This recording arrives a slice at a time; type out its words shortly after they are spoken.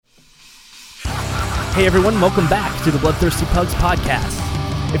Hey everyone, welcome back to the Bloodthirsty Pugs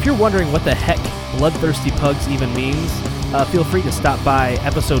podcast. If you're wondering what the heck Bloodthirsty Pugs even means, feel free to stop by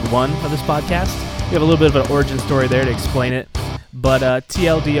episode 1 of this podcast. We have a little bit of an origin story there to explain it, but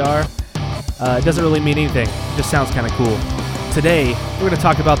TLDR, it doesn't really mean anything. It just sounds kind of cool. Today, we're going to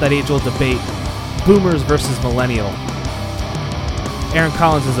talk about that age-old debate, boomers versus millennial. Aaron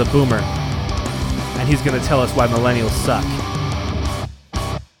Collins is a boomer, and he's going to tell us why millennials suck.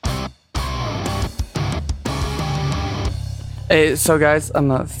 Hey, so guys, I'm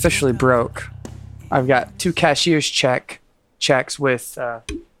officially broke. I've got 2 cashier's checks with the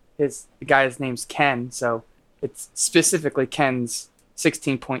guy's name's Ken, so it's specifically Ken's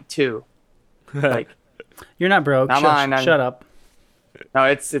 16.2. Like, you're not broke. Not mine. Shut up. No,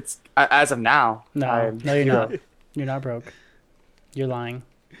 it's as of now. No, you're not. You're not broke. You're lying.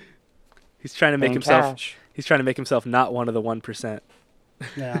 He's trying to make himself. Cash. He's trying to make himself not one of the 1%.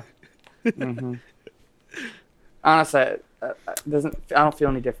 Yeah. Mm-hmm. Honestly, I don't feel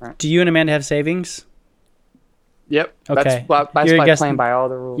any different. Do you and Amanda have savings? Yep. Okay. That's by playing by all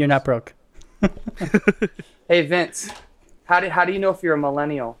the rules. You're not broke. Hey Vince, how do you know if you're a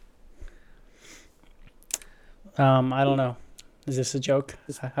millennial? I don't know. Is this a joke?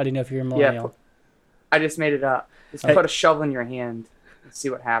 How do you know if you're a millennial? Yeah, I just made it up. Just put a shovel in your hand and see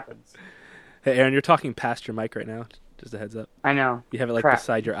what happens. Hey, Aaron, you're talking past your mic right now. Just a heads up. I know. You have it like Crap.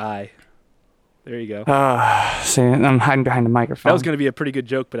 beside your eye. There you go. See, I'm hiding behind the microphone. That was going to be a pretty good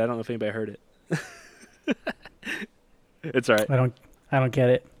joke, but I don't know if anybody heard it. It's all right. I don't get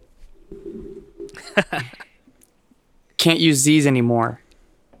it. Can't use these anymore.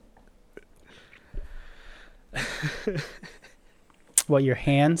 What, your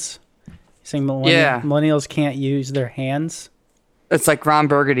hands? You're saying Yeah. millennials can't use their hands? It's like Ron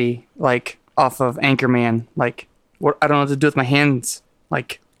Burgundy, like off of Anchorman. Like, what? I don't know what to do with my hands.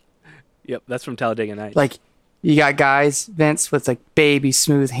 Like, Yep, that's from Talladega Nights. like you got guys, Vince, with like baby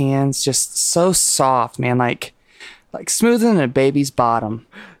smooth hands, just so soft, man. Like smoother than a baby's bottom.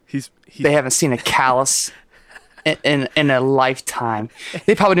 They haven't seen a callus in a lifetime.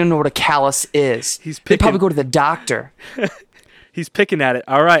 They probably don't know what a callus is. They probably go to the doctor. He's picking at it.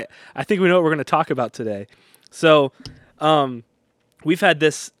 All right. I think we know what we're going to talk about today. So, we've had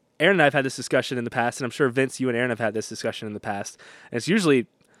this, Aaron and I have had this discussion in the past, and I'm sure Vince, you and Aaron have had this discussion in the past. And it's usually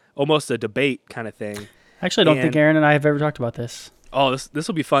almost a debate kind of thing. Actually, I don't think Aaron and I have ever talked about this. Oh, this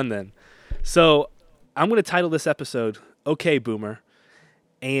will be fun then. So, I'm going to title this episode, Okay, Boomer.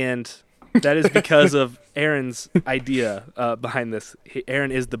 And that is because of Aaron's idea behind this. Aaron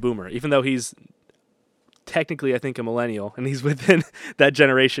is the boomer, even though he's technically, I think, a millennial, and he's within that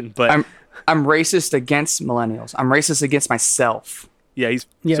generation. But I'm racist against millennials. I'm racist against myself. Yeah, he's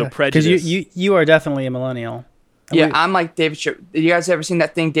so prejudiced. Because you are definitely a millennial. Yeah, I'm like David Chappelle. You guys ever seen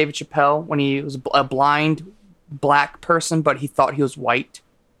that thing, David Chappelle, when he was a blind black person, but he thought he was white,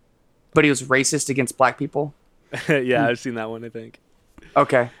 but he was racist against black people? Yeah, I've seen that one, I think.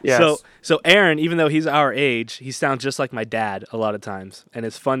 Okay, yeah. So Aaron, even though he's our age, he sounds just like my dad a lot of times, and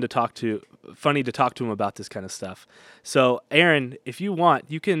it's funny to talk to him about this kind of stuff. So Aaron, if you want,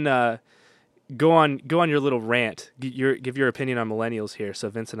 you can go on your little rant. Give your opinion on millennials here, so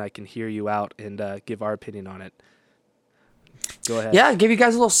Vince and I can hear you out and give our opinion on it. Go ahead. Yeah, I'll give you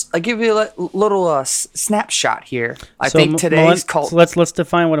guys a little snapshot here. I think today's cult. So let's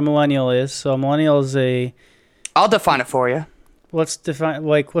define what a millennial is. So a millennial is I'll define it for you. Let's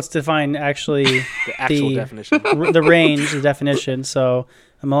define actually the actual definition. The range, the definition. So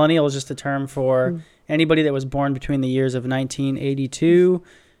a millennial is just a term for anybody that was born between the years of 1982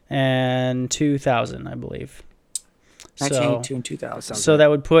 and 2000, I believe. 1982 and 2000. So that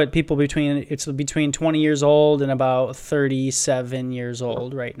would put people between 20 years old and about 37 years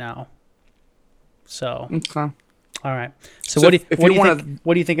old right now. So okay. All right. So what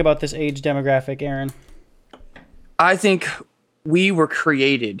do you think about this age demographic, Aaron? I think we were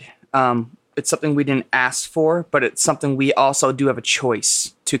created. It's something we didn't ask for, but it's something we also do have a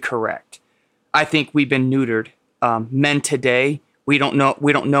choice to correct. I think we've been neutered. Men today, we don't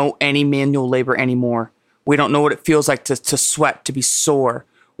know any manual labor anymore. We don't know what it feels like to sweat, to be sore.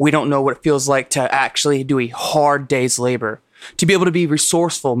 We don't know what it feels like to actually do a hard day's labor, to be able to be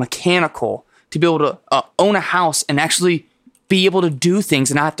resourceful, mechanical, to be able to own a house and actually be able to do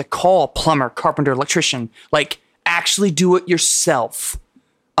things and not have to call a plumber, carpenter, electrician. Like, actually do it yourself.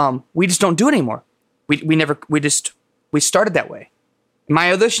 We just don't do it anymore. We started that way.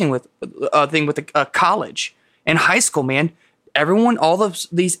 My other thing with college and high school, man, everyone, all of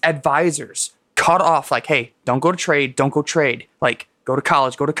these advisors cut off like, hey, don't go to trade, like go to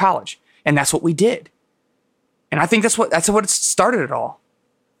college. And that's what we did. And I think that's what it started it all.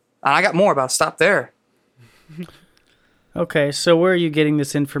 And I got more, but I'll stop there. Okay, so where are you getting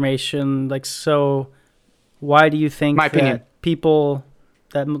this information? Like, so why do you think My opinion. that people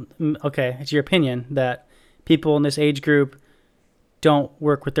that okay, it's your opinion that people in this age group don't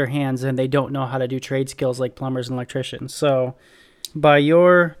work with their hands and they don't know how to do trade skills like plumbers and electricians. So by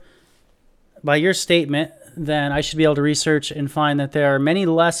your statement, then I should be able to research and find that there are many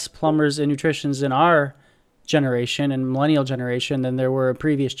less plumbers and nutritionists in our generation and millennial generation than there were in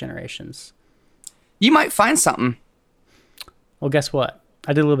previous generations. You might find something. Well, guess what?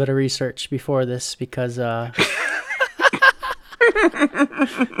 I did a little bit of research before this because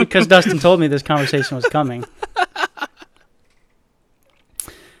because Dustin told me this conversation was coming.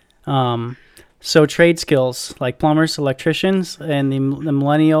 So trade skills like plumbers, electricians, and the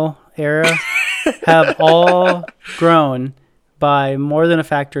millennial era have all grown by more than a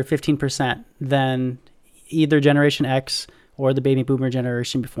factor of 15% than either Generation X or the baby boomer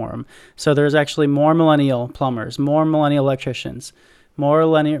generation before them. So there's actually more millennial plumbers, more millennial electricians, more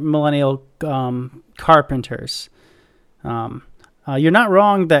millennial carpenters. You're not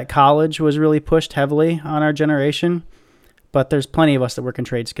wrong that college was really pushed heavily on our generation, but there's plenty of us that work in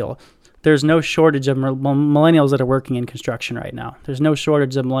trade skill. There's no shortage of millennials that are working in construction right now. There's no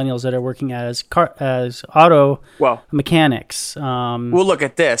shortage of millennials that are working as auto mechanics. We'll look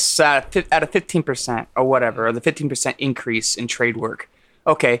at this at a 15% or whatever, or the 15% increase in trade work.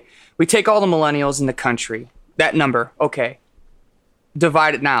 Okay, we take all the millennials in the country, that number, okay,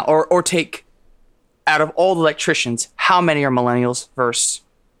 divide it now, or take out of all the electricians, how many are millennials versus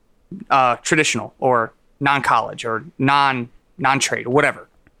traditional or non-college or non-trade or whatever?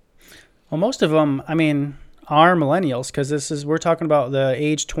 Well, most of them, I mean, are millennials because we're talking about the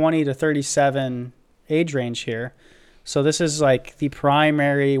age 20 to 37 age range here. So this is like the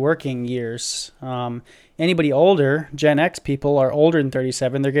primary working years. Anybody older, Gen X people are older than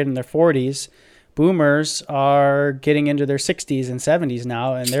 37. They're getting their 40s. Boomers are getting into their 60s and 70s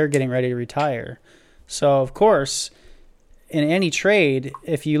now, and they're getting ready to retire. So, of course, in any trade,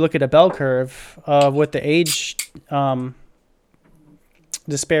 if you look at a bell curve of what the age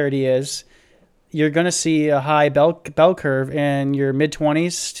disparity is, you're going to see a high bell curve in your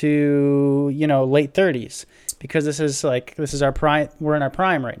mid-20s to, late 30s, because this is our prime. We're in our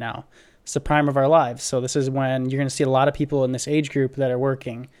prime right now. It's the prime of our lives. So this is when you're going to see a lot of people in this age group that are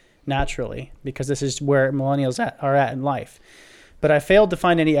working naturally, because this is where millennials are at in life. But I failed to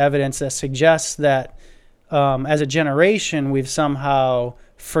find any evidence that suggests that as a generation, we've somehow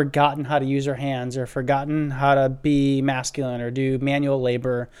forgotten how to use our hands or forgotten how to be masculine or do manual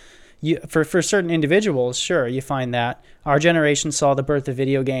labor. For certain individuals, sure, you find that. Our generation saw the birth of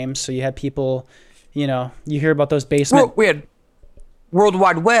video games, so you had people, you hear about those basement... Well, we had World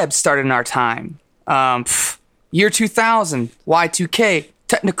Wide Web started in our time. Year 2000, Y2K,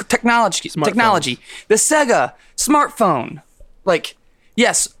 technology, the Sega smartphone. Like,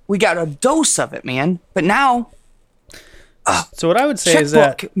 yes, we got a dose of it, man. But now, so what I would say checkbook, is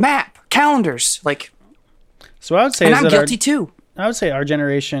that map, calendars, like. So what I would say and is I'm that guilty too. I would say our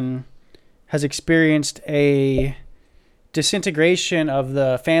generation has experienced a disintegration of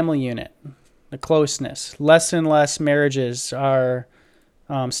the family unit, the closeness. Less and less marriages are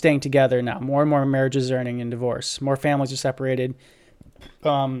staying together now. More and more marriages are ending in divorce. More families are separated.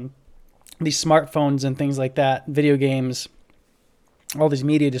 These smartphones and things like that, video games, all these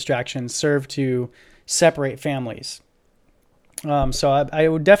media distractions serve to separate families. So I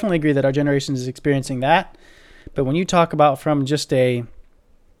would definitely agree that our generation is experiencing that. But when you talk about from just a,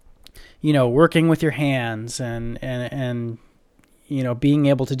 working with your hands and being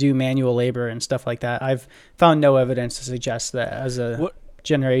able to do manual labor and stuff like that, I've found no evidence to suggest that as a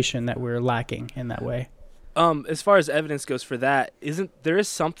generation that we're lacking in that way. As far as evidence goes for that, there is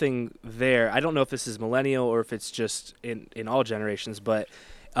something there. I don't know if this is millennial or if it's just in all generations, but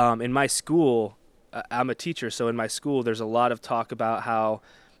in my school, I'm a teacher, so in my school there's a lot of talk about how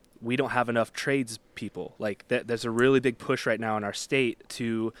we don't have enough tradespeople. Like there's a really big push right now in our state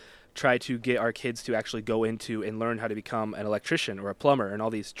to try to get our kids to actually go into and learn how to become an electrician or a plumber and all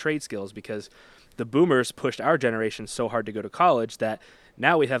these trade skills, because the boomers pushed our generation so hard to go to college that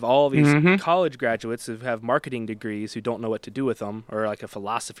now we have all these college graduates who have marketing degrees who don't know what to do with them, or like a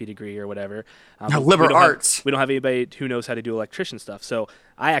philosophy degree or whatever. Liberal arts. We don't have anybody who knows how to do electrician stuff. So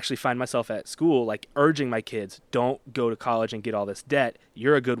I actually find myself at school like urging my kids, don't go to college and get all this debt.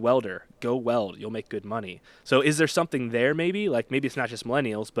 You're a good welder. Go weld. You'll make good money. So is there something there maybe? Like maybe it's not just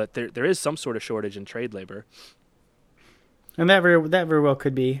millennials, but there is some sort of shortage in trade labor. And that very well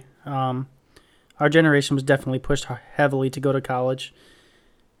could be. Our generation was definitely pushed heavily to go to college.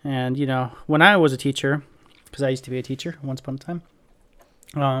 And, when I was a teacher, because I used to be a teacher once upon a time,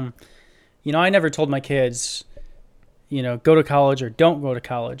 I never told my kids, go to college or don't go to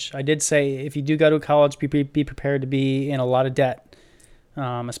college. I did say if you do go to college, be prepared to be in a lot of debt,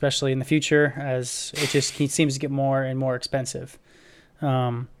 especially in the future, as it just seems to get more and more expensive.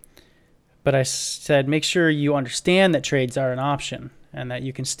 But I said, make sure you understand that trades are an option and that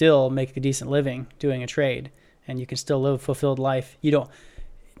you can still make a decent living doing a trade and you can still live a fulfilled life. You don't,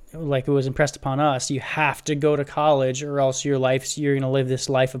 like it was impressed upon us, you have to go to college or else you're going to live this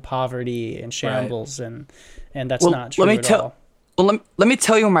life of poverty and shambles. Right. And that's not true at all. Well, let me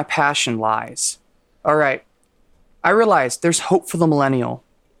tell you where my passion lies. All right. I realize there's hope for the millennial.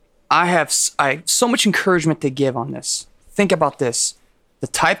 I have so much encouragement to give on this. Think about this. The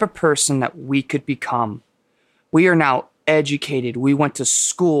type of person that we could become. We are now educated. We went to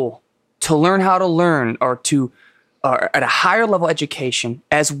school to learn how to learn or at a higher level education,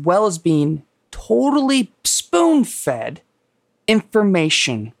 as well as being totally spoon-fed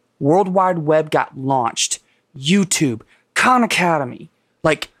information. World Wide Web got launched. YouTube, Khan Academy,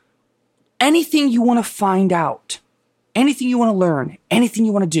 like anything you want to find out, anything you want to learn, anything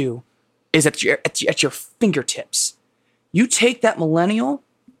you want to do is at your fingertips. You take that millennial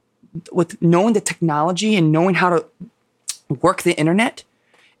with knowing the technology and knowing how to work the internet,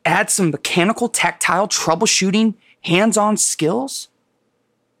 add some mechanical, tactile, troubleshooting, hands-on skills.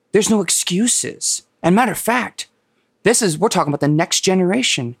 There's no excuses. And matter of fact, we're talking about the next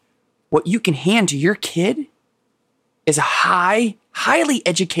generation. What you can hand to your kid is a highly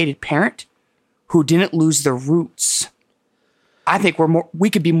educated parent who didn't lose their roots. I think we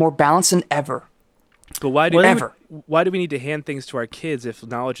could be more balanced than ever. But why do we need to hand things to our kids if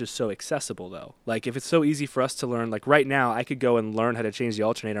knowledge is so accessible, though? Like, if it's so easy for us to learn, like right now, I could go and learn how to change the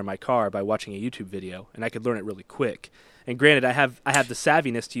alternator in my car by watching a YouTube video, and I could learn it really quick. And granted, I have the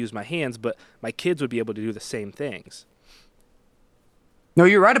savviness to use my hands, but my kids would be able to do the same things. No,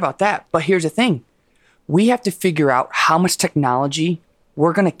 you're right about that. But here's the thing. We have to figure out how much technology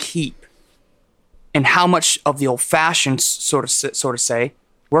we're going to keep and how much of the old-fashioned sort of say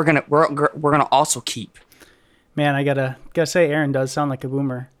we're gonna also keep. Man, I gotta say, Aaron does sound like a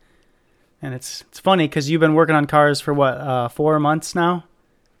boomer, and it's funny because you've been working on cars for what 4 months now.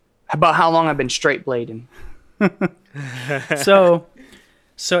 About how long I've been straight blading. So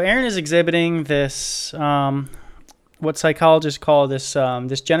Aaron is exhibiting this what psychologists call this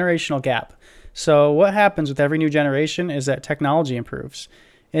generational gap. So what happens with every new generation is that technology improves.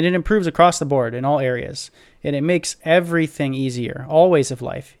 And it improves across the board in all areas. And it makes everything easier, all ways of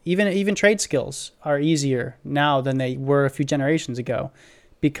life. Even trade skills are easier now than they were a few generations ago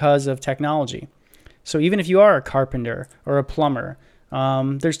because of technology. So even if you are a carpenter or a plumber,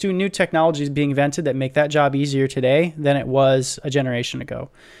 there's 2 new technologies being invented that make that job easier today than it was a generation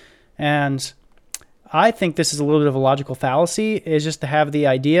ago. And I think this is a little bit of a logical fallacy, is just to have the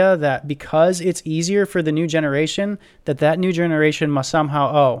idea that because it's easier for the new generation, that new generation must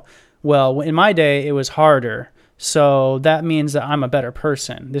somehow, in my day it was harder, so that means that I'm a better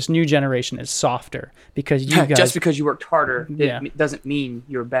person. This new generation is softer because you guys... Just because you worked harder doesn't mean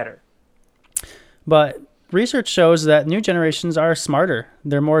you're better. But research shows that new generations are smarter.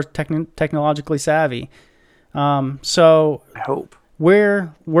 They're more technologically savvy. So I hope.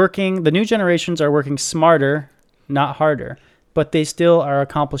 The new generations are working smarter, not harder, but they still are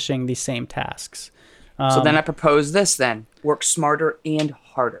accomplishing the same tasks. So then I propose this then. Work smarter and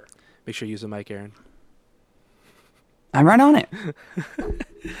harder. Make sure you use the mic, Aaron. I'm right on it.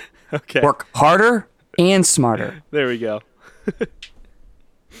 Okay. Work harder and smarter. There we go.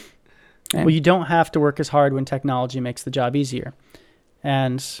 Well, you don't have to work as hard when technology makes the job easier.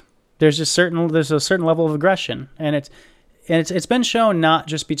 And there's a certain level of aggression, and it's been shown not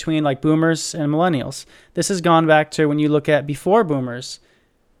just between like boomers and millennials. This has gone back to when you look at before boomers,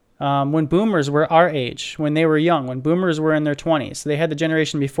 when boomers were our age, when they were young, when boomers were in their 20s. They had the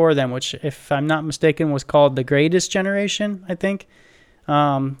generation before them, which, if I'm not mistaken, was called the greatest generation, I think.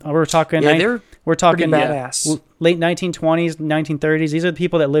 We're talking badass. Late 1920s, 1930s. These are the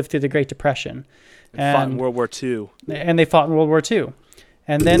people that lived through the Great Depression. And fought in World War II. And they fought in World War II.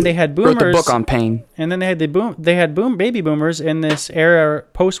 And then they had boomers. Wrote the book on pain. And then they had baby boomers in this era,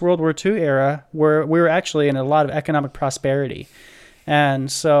 post World War II era, where we were actually in a lot of economic prosperity.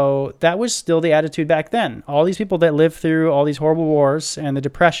 And so that was still the attitude back then. All these people that lived through all these horrible wars and the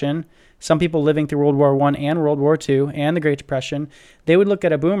Depression, some people living through World War I and World War II and the Great Depression, they would look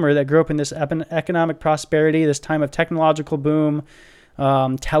at a boomer that grew up in this economic prosperity, this time of technological boom.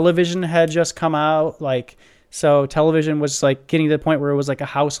 Television had just come out, so television was like getting to the point where it was like a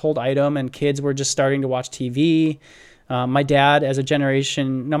household item, and kids were just starting to watch TV. My dad, as a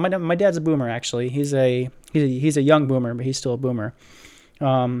generation, no, my dad's a boomer actually. He's a young boomer, but he's still a boomer.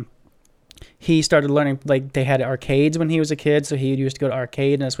 he started learning, like they had arcades when he was a kid, so he used to go to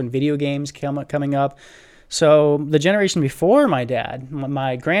arcade, and that's when video games coming up. So the generation before my dad,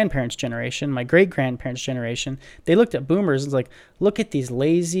 my grandparents' generation, my great-grandparents' generation, they looked at boomers and was like, look at these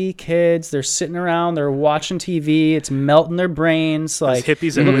lazy kids. They're sitting around. They're watching TV. It's melting their brains. Like those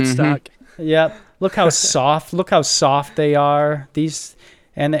hippies in Woodstock. Yep. Look how soft. Look how soft they are. These,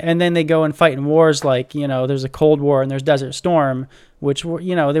 and then they go and fight in wars like, there's a Cold War and there's Desert Storm, which were,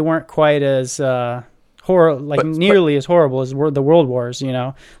 they weren't quite as nearly as horrible as the World Wars.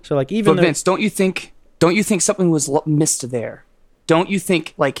 So like even. But Vince, don't you think something was missed there? Don't you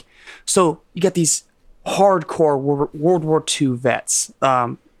think, like, so you got these hardcore World War II vets,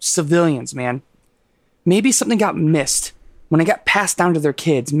 civilians, man. Maybe something got missed when it got passed down to their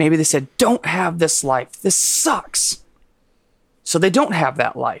kids. Maybe they said, don't have this life. This sucks. So they don't have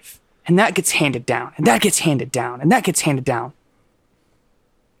that life. And that gets handed down. And that gets handed down. And that gets handed down.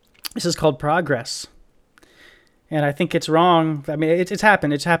 This is called progress. And I think it's wrong. I mean, it's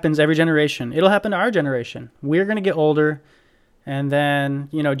happened. It happens every generation. It'll happen to our generation. We're going to get older. And then,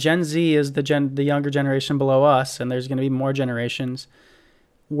 Gen Z is the younger generation below us. And there's going to be more generations.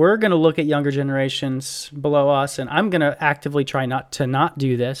 We're going to look at younger generations below us. And I'm going to actively try not to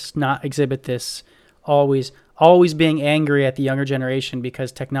do this, not exhibit this, always being angry at the younger generation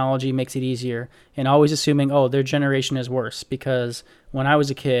because technology makes it easier. And always assuming, their generation is worse. Because when I was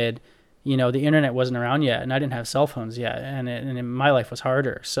a kid, the internet wasn't around yet, and I didn't have cell phones yet, and my life was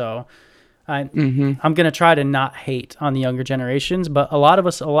harder. So I'm going to try to not hate on the younger generations, but a lot of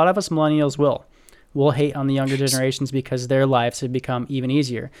us millennials will hate on the younger generations because their lives have become even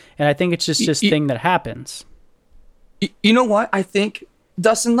easier. And I think it's just this thing that happens. You know what? I think,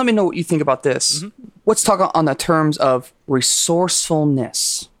 Dustin, let me know what you think about this. Mm-hmm. Let's talk on the terms of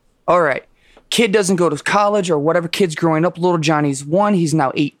resourcefulness. All right. Kid doesn't go to college or whatever. Kid's growing up. Little Johnny's 1. He's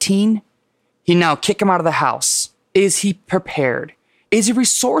now 18. He now kick him out of the house. Is he prepared? Is he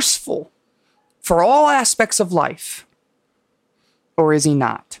resourceful for all aspects of life? Or is he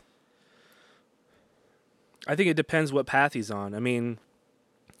not? I think it depends what path he's on. I mean,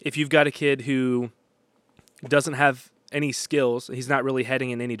 if you've got a kid who doesn't have any skills, he's not really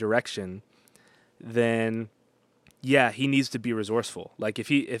heading in any direction, then yeah, he needs to be resourceful. Like if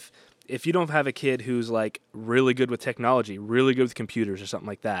you don't have a kid who's like really good with technology, really good with computers or something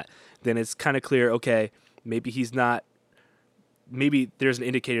like that, then it's kind of clear, okay, maybe there's an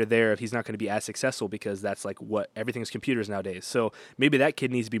indicator there if he's not going to be as successful because that's like what everything's computers nowadays. So maybe that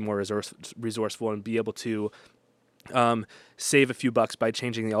kid needs to be more resourceful and be able to save a few bucks by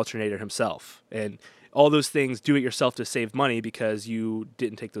changing the alternator himself. And all those things, do it yourself to save money because you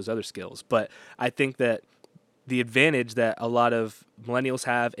didn't take those other skills. But I think that the advantage that a lot of millennials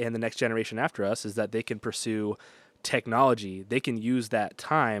have and the next generation after us is that they can pursue technology. They can use that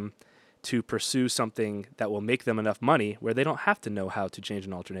time to pursue something that will make them enough money where they don't have to know how to change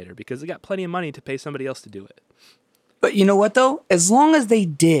an alternator because they got plenty of money to pay somebody else to do it. But you know what, though? As long as they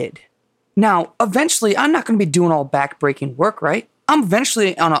did. Now, eventually, I'm not going to be doing all back-breaking work, right? I'm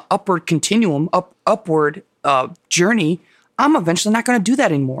eventually on an upward continuum, upward journey. I'm eventually not going to do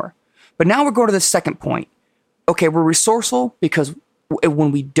that anymore. But now we're going to the second point. Okay, we're resourceful because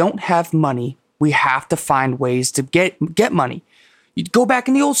when we don't have money, we have to find ways to get money. You go back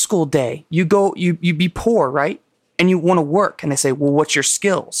in the old school day. You be poor, right? And you want to work. And they say, well, what's your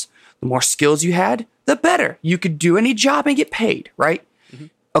skills? The more skills you had, the better. You could do any job and get paid, right? Mm-hmm.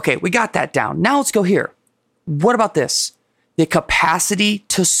 Okay, we got that down. Now let's go here. What about this? The capacity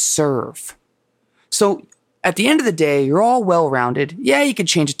to serve. So at the end of the day, you're all well-rounded. Yeah, you could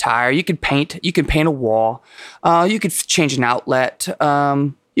change a tire. You could paint a wall. You could change an outlet.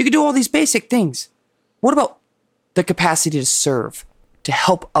 You could do all these basic things. What about the capacity to serve, to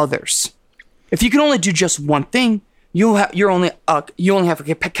help others? If you can only do just one thing, you only have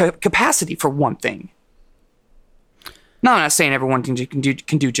a capacity for one thing. Now, I'm not saying everyone can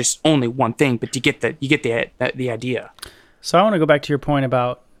do just only one thing, but you get the idea. So I want to go back to your point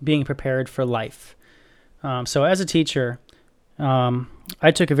about being prepared for life. So as a teacher,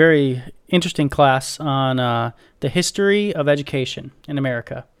 I took a very interesting class on the history of education in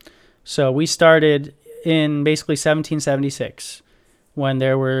America. So we started in basically 1776 when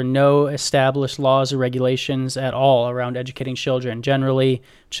there were no established laws or regulations at all around educating children. Generally,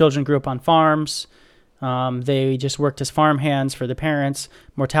 children grew up on farms. They just worked as farmhands for the parents.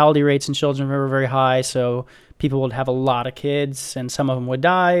 Mortality rates in children were very high, so people would have a lot of kids, and some of them would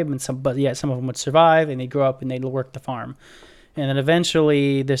die, but yet some of them would survive, and they'd grow up and they'd work the farm. And then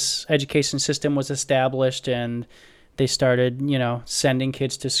eventually this education system was established, and they started, sending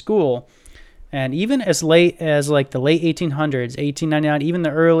kids to school. And even as late as like the late 1800s, 1899, even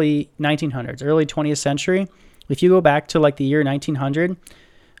the early 1900s, early 20th century, if you go back to like the year 1900,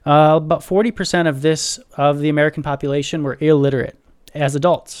 about 40% of the American population were illiterate as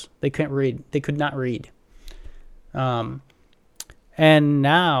adults. They couldn't read. They could not read. And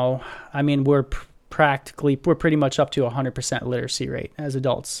now, I mean, we're pretty much up to 100% literacy rate as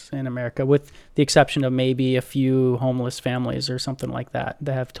adults in America, with the exception of maybe a few homeless families or something like that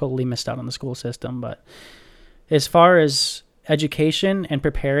have totally missed out on the school system. But as far as education and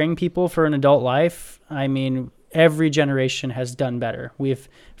preparing people for an adult life, I mean, every generation has done better.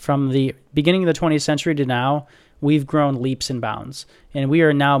 From the beginning of the 20th century to now, we've grown leaps and bounds, and we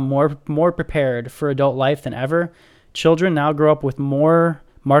are now more prepared for adult life than ever. Children now grow up with more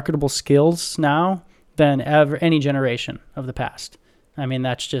marketable skills now than ever any generation of the past. I mean,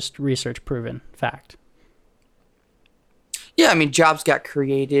 that's just research proven fact. Yeah, I mean, jobs got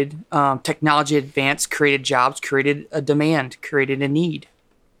created. Technology advanced, created jobs, created a demand, created a need.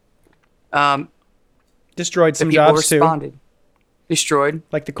 Destroyed some people jobs responded. too. Destroyed,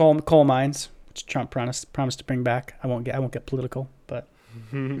 like the coal mines, which Trump promised to bring back. I won't get political, but.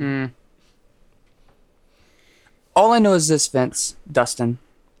 All I know is this, Vince, Dustin.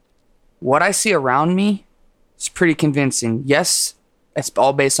 What I see around me is pretty convincing. Yes, it's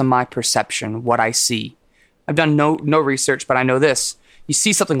all based on my perception, what I see. I've done no research, but I know this. You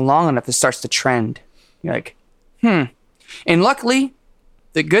see something long enough, it starts to trend. You're like, And luckily,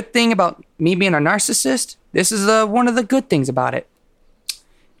 the good thing about me being a narcissist, this is one of the good things about it.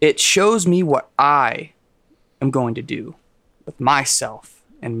 It shows me what I am going to do with myself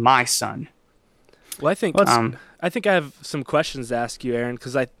and my son. Well, I think I have some questions to ask you, Aaron,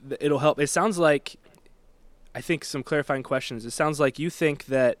 because it'll help. It sounds like, I think some clarifying questions. It sounds like you think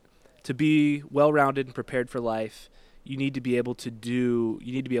that to be well-rounded and prepared for life, you need to be able to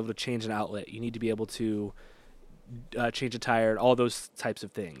change an outlet. You need to be able to change a tire, all those types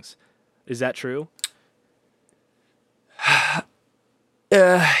of things. Is that true?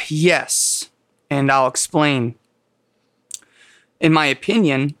 Yes, and I'll explain. In my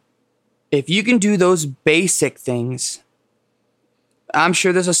opinion, if you can do those basic things, I'm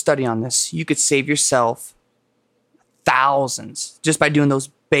sure there's a study on this. You could save yourself thousands just by doing those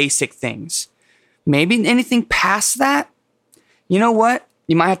basic things. Maybe anything past that, you know what?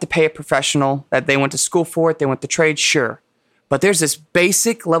 You might have to pay a professional that they went to school for it, they went to trade, sure. But there's this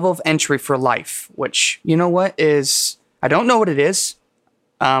basic level of entry for life, which, you know what, is, I don't know what it is.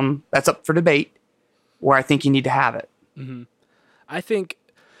 That's up for debate, where I think you need to have it. Mm-hmm. I think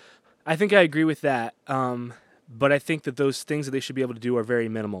I agree with that. But I think that those things that they should be able to do are very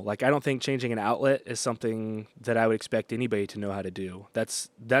minimal. Like, I don't think changing an outlet is something that I would expect anybody to know how to do. That's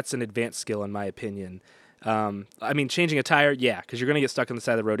an advanced skill, in my opinion. I mean, changing a tire, yeah, because you're going to get stuck on the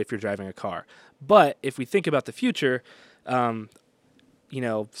side of the road if you're driving a car. But if we think about the future,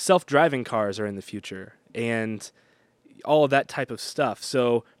 self-driving cars are in the future and all of that type of stuff.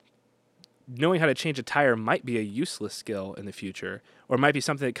 So knowing how to change a tire might be a useless skill in the future, or might be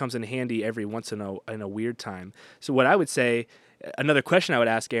something that comes in handy every once in a weird time. So what I would say, another question I would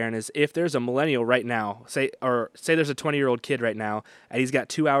ask Aaron is, if there's a millennial right now, say there's a 20-year-old kid right now, and he's got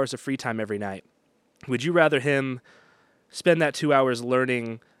 2 hours of free time every night, would you rather him spend that 2 hours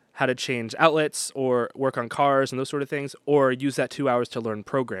learning how to change outlets or work on cars and those sort of things, or use that 2 hours to learn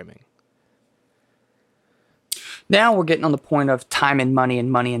programming? Now we're getting on the point of time and money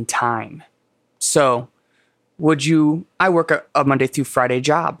and time. So I work a Monday through Friday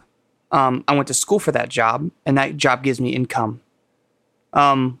job. I went to school for that job, and that job gives me income.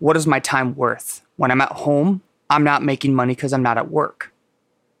 What is my time worth? When I'm at home, I'm not making money because I'm not at work.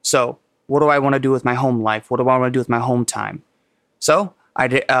 So what do I want to do with my home life? What do I want to do with my home time? So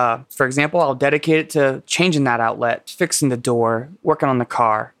for example, I'll dedicate it to changing that outlet, fixing the door, working on the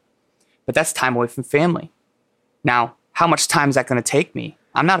car. But that's time away from family. Now, how much time is that going to take me?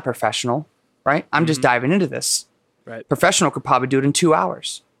 I'm not a professional, right? I'm just diving into this. Right. Professional could probably do it in 2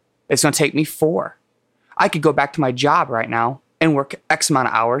 hours. It's going to take me 4. I could go back to my job right now and work X amount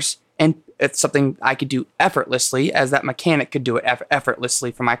of hours, and it's something I could do effortlessly, as that mechanic could do it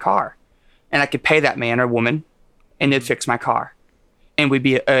effortlessly for my car. And I could pay that man or woman, and they'd fix my car. And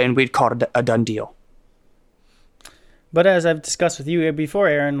we'd call it a done deal. But as I've discussed with you before,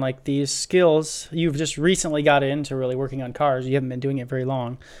 Aaron, like these skills, you've just recently got into really working on cars. You haven't been doing it very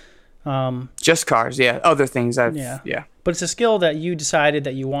long. Just cars, yeah. Other things yeah. But it's a skill that you decided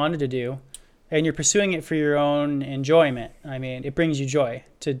that you wanted to do, and you're pursuing it for your own enjoyment. I mean, it brings you joy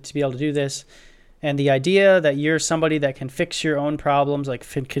to be able to do this. And the idea that you're somebody that can fix your own problems, like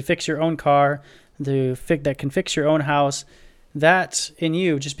can fix your own car, that can fix your own house, that in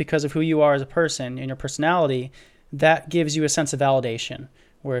you, just because of who you are as a person and your personality, that gives you a sense of validation.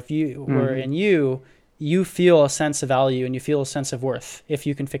 Where if you, where in you, you feel a sense of value and you feel a sense of worth if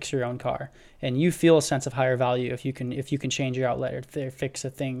you can fix your own car, and you feel a sense of higher value if you can change your outlet or fix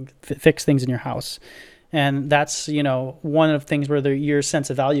things in your house. And that's, one of the things where your sense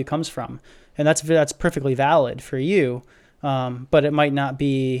of value comes from, and that's perfectly valid for you, but it might not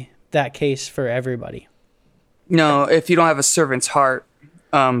be that case for everybody. No, if you don't have a servant's heart,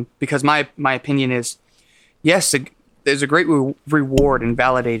 because my opinion is, yes, there's a great reward in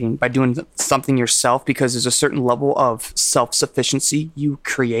validating by doing something yourself, because there's a certain level of self-sufficiency you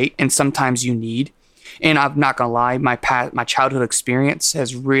create and sometimes you need. And I'm not gonna lie, my childhood experience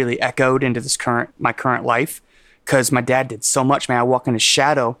has really echoed into my current life, because my dad did so much. Man, I walk in his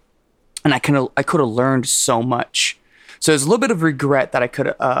shadow, and I could have learned so much. So there's a little bit of regret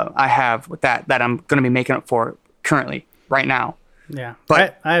that I have with that I'm gonna be making up for currently right now. Yeah,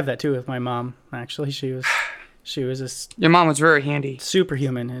 but I have that too with my mom. Actually, she was just your mom was very handy,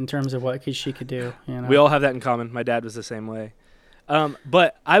 superhuman in terms of what she could do. We all have that in common. My dad was the same way.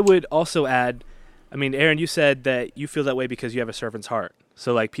 But I would also add, I mean, Aaron, you said that you feel that way because you have a servant's heart.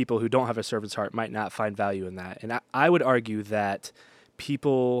 So like people who don't have a servant's heart might not find value in that. And I would argue that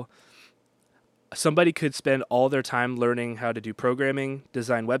somebody could spend all their time learning how to do programming,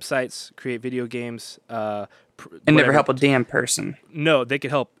 design websites, create video games, and never help a damn person. No, they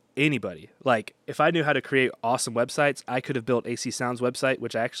could help anybody. Like if I knew how to create awesome websites, I could have built AC Sound's website,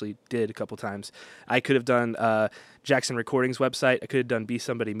 which I actually did a couple times. I could have done Jackson Recordings website. I could have done Be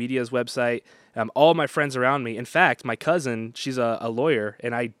Somebody Media's website. All my friends around me. In fact, my cousin, she's a lawyer,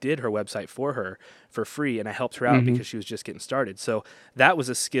 and I did her website for her for free, and I helped her out because she was just getting started. So that was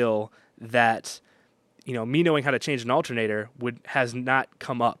a skill that, me knowing how to change an alternator has not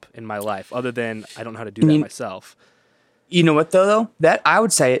come up in my life, other than I don't know how to do that myself. You know what, though? That I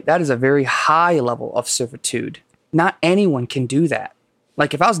would say that is a very high level of servitude. Not anyone can do that.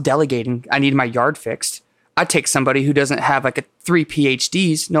 Like if I was delegating, I need my yard fixed, I'd take somebody who doesn't have like 3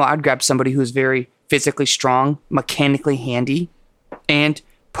 PhDs. No, I'd grab somebody who's very physically strong, mechanically handy, and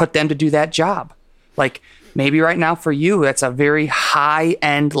put them to do that job. Like maybe right now for you, that's a very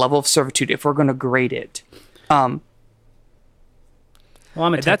high-end level of servitude if we're going to grade it. Well,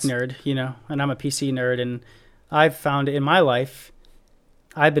 I'm a tech nerd, and I'm a PC nerd, and I've found in my life,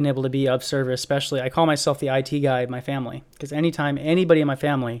 I've been able to be of service, especially, I call myself the IT guy of my family, because anytime anybody in my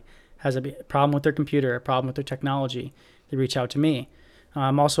family has a problem with their computer, a problem with their technology, they reach out to me.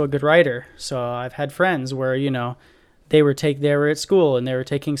 I'm also a good writer, so I've had friends where, they were at school and they were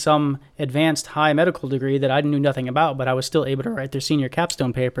taking some advanced high medical degree that I knew nothing about, but I was still able to write their senior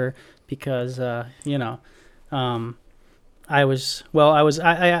capstone paper because, I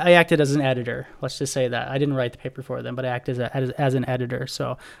acted as an editor. Let's just say that. I didn't write the paper for them, but I acted as an editor.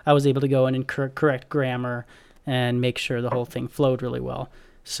 So I was able to go in and correct grammar and make sure the whole thing flowed really well.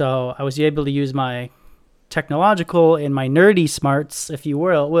 So I was able to use my technological and my nerdy smarts, if you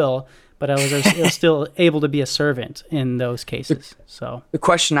will, but I was still able to be a servant in those cases. So the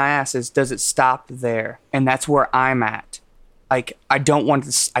question I ask is, does it stop there? And that's where I'm at. Like I don't want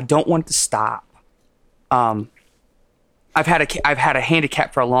to stop. I've had a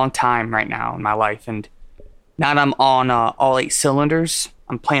handicap for a long time right now in my life, and now that I'm on all 8 cylinders,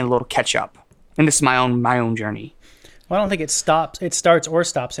 I'm playing a little catch up, and this is my own journey. Well, I don't think it starts or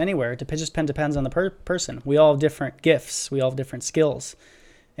stops anywhere. It just depends on the person. We all have different gifts. We all have different skills,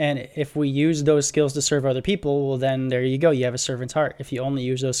 and if we use those skills to serve other people, well, then there you go. You have a servant's heart. If you only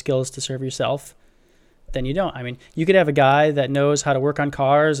use those skills to serve yourself, then you don't. I mean, you could have a guy that knows how to work on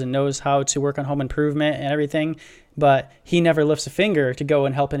cars and knows how to work on home improvement and everything, but he never lifts a finger to go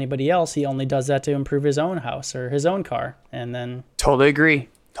and help anybody else. He only does that to improve his own house or his own car. And then Totally agree.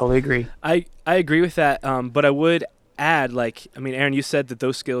 I agree with that. But I would add, Aaron, you said that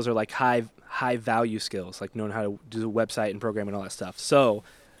those skills are like high value skills, like knowing how to do a website and program and all that stuff. So,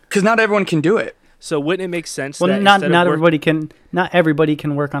 because not everyone can do it. So wouldn't it make sense? Well, that not everybody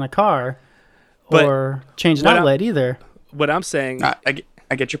can work on a car or change an outlet either. What I'm saying,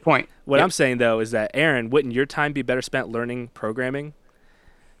 I get your point. I'm saying though is that, Aaron, wouldn't your time be better spent learning programming?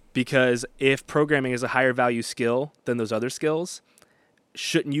 Because if programming is a higher value skill than those other skills,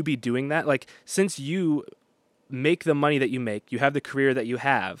 shouldn't you be doing that? Like, since you make the money that you make, you have the career that you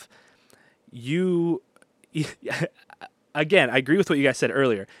have, again, I agree with what you guys said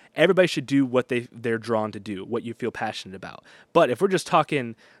earlier. Everybody should do what they're drawn to do, what you feel passionate about. But if we're just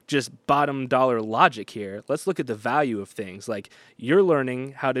talking bottom dollar logic here, let's look at the value of things. Like, you're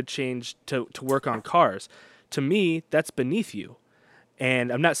learning how to change to work on cars. To me, that's beneath you.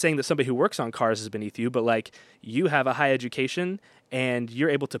 And I'm not saying that somebody who works on cars is beneath you, but like you have a high education and you're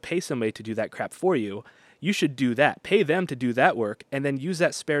able to pay somebody to do that crap for you. You should do that. Pay them to do that work and then use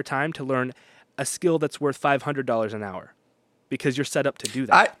that spare time to learn a skill that's worth $500 an hour because you're set up to do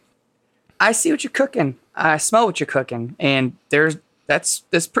that. I see what you're cooking. I smell what you're cooking. And there's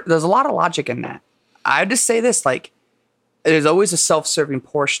a lot of logic in that. I just say this, like, there's always a self-serving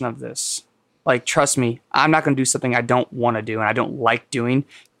portion of this. Like, trust me, I'm not going to do something I don't want to do and I don't like doing.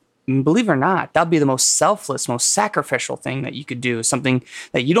 And believe it or not, that'll be the most selfless, most sacrificial thing that you could do. Something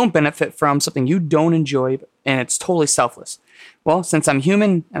that you don't benefit from, something you don't enjoy, and it's totally selfless. Well, since I'm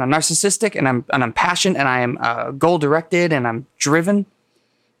human and I'm narcissistic and I'm passionate and I am goal-directed and I'm driven,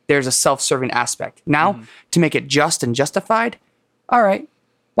 there's a self-serving aspect. Now, to make it just and justified, all right,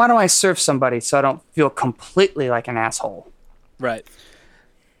 why don't I serve somebody so I don't feel completely like an asshole? Right.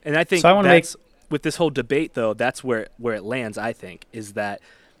 And I think with this whole debate, though, that's where it lands, I think, is that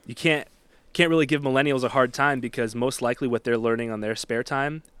you can't really give millennials a hard time because most likely what they're learning on their spare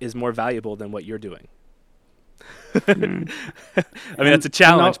time is more valuable than what you're doing. I mean, that's a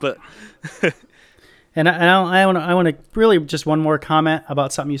challenge, but... And I want to really just one more comment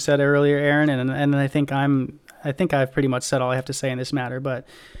about something you said earlier, Aaron, and I think I've pretty much said all I have to say in this matter. But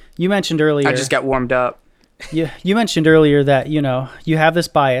you mentioned earlier, I just got warmed up. You mentioned earlier that you have this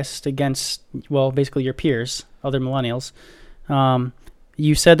bias against, well, basically your peers, other millennials.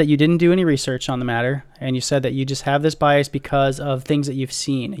 You said that you didn't do any research on the matter, and you said that you just have this bias because of things that you've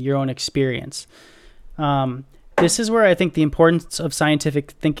seen, your own experience. This is where I think the importance of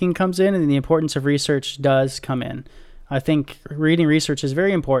scientific thinking comes in and the importance of research does come in. I think reading research is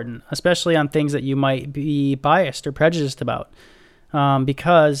very important, especially on things that you might be biased or prejudiced about.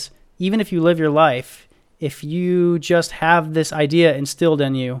 Because even if you live your life, if you just have this idea instilled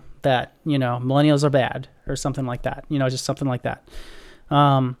in you that, millennials are bad or something like that, just something like that.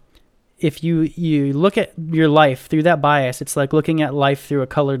 If you look at your life through that bias, it's like looking at life through a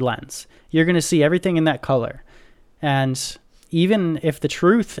colored lens. You're going to see everything in that color. And even if the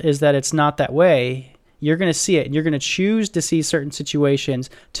truth is that it's not that way, you're going to see it. You're going to choose to see certain situations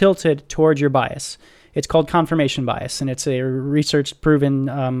tilted towards your bias. It's called confirmation bias, and it's a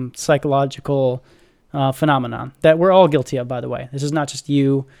research-proven psychological phenomenon that we're all guilty of, by the way. This is not just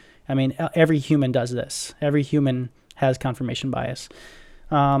you. I mean, every human does this. Every human has confirmation bias.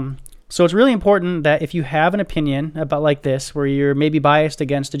 So it's really important that if you have an opinion about like this, where you're maybe biased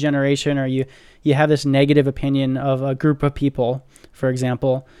against a generation or you have this negative opinion of a group of people, for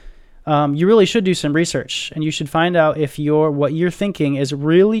example, you really should do some research and you should find out if what you're thinking is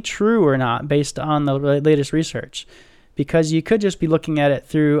really true or not based on the latest research. Because you could just be looking at it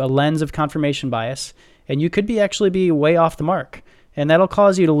through a lens of confirmation bias and you could actually be way off the mark. And that'll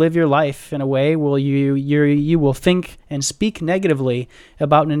cause you to live your life in a way where you will think and speak negatively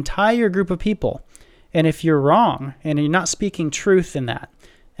about an entire group of people. And if you're wrong and you're not speaking truth in that,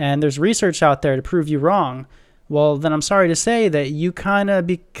 and there's research out there to prove you wrong, well, then I'm sorry to say that you kind of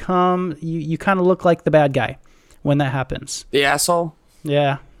become, you kind of look like the bad guy when that happens. The asshole?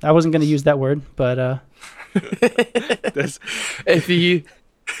 Yeah, I wasn't going to use that word, but... If you...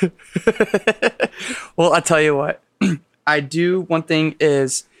 Well, I'll tell you what. One thing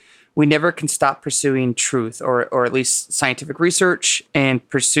is we never can stop pursuing truth or at least scientific research and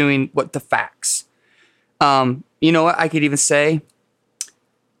pursuing the facts. You know what? I could even say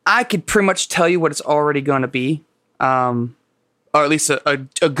I could pretty much tell you what it's already going to be, or at least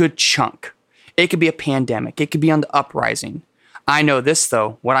a good chunk. It could be a pandemic. It could be on the uprising. I know this,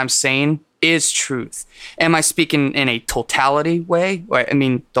 though. What I'm saying is truth. Am I speaking in a totality way? I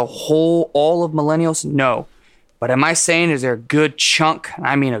mean, all of millennials? No. But am I saying is there a good chunk,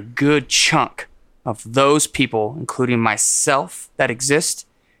 I mean a good chunk of those people, including myself, that exist?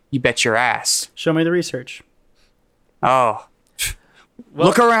 You bet your ass. Show me the research. Oh. Well,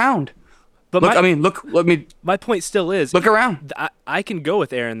 look around. But my point still is, look around. I can go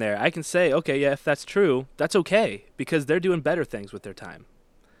with Aaron there. I can say, okay, yeah, if that's true, that's okay, because they're doing better things with their time.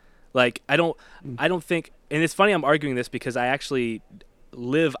 Like, I don't think, and it's funny I'm arguing this because I actually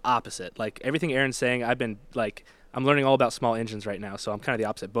live opposite. Like, everything Aaron's saying, I'm learning all about small engines right now, so I'm kind of the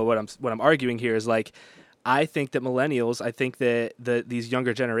opposite. But what I'm arguing here is, like, I think that millennials, I think that these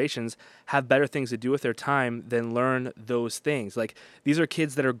younger generations have better things to do with their time than learn those things. Like, these are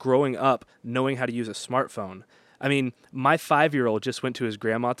kids that are growing up knowing how to use a smartphone. I mean, my 5-year-old just went to his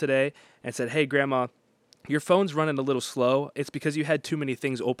grandma today and said, "Hey, Grandma, your phone's running a little slow. It's because you had too many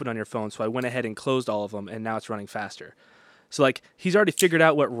things open on your phone, so I went ahead and closed all of them, and now it's running faster." So, like, he's already figured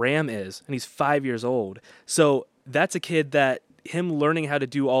out what RAM is, and he's 5 years old. So that's a kid that him learning how to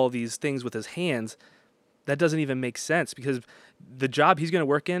do all of these things with his hands, that doesn't even make sense because the job he's going to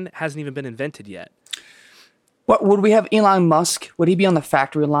work in hasn't even been invented yet. What would we have Elon Musk? Would he be on the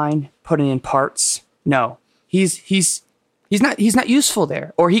factory line putting in parts? No. He's not useful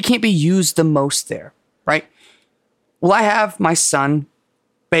there, or he can't be used the most there, right? Will I have my son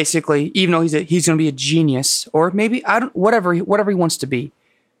basically, even though he's going to be a genius, or maybe whatever he wants to be,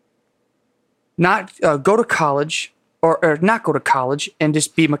 not go to college or not go to college and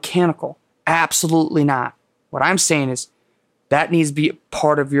just be mechanical? Absolutely not. What I'm saying is that needs to be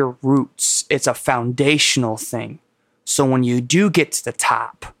part of your roots. It's a foundational thing. So when you do get to the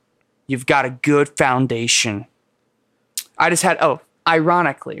top, you've got a good foundation. I just had,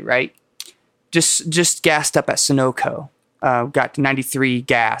 ironically, right? Just gassed up at Sunoco. Got 93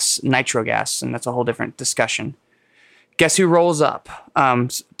 nitro gas, and that's a whole different discussion. Guess who rolls up?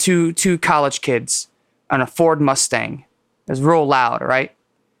 Two college kids on a Ford Mustang. It's real loud, right?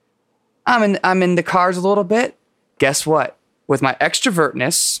 I'm in the cars a little bit. Guess what? With my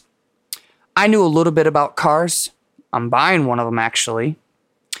extrovertness, I knew a little bit about cars. I'm buying one of them, actually.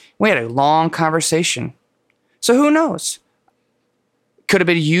 We had a long conversation. So who knows? Could have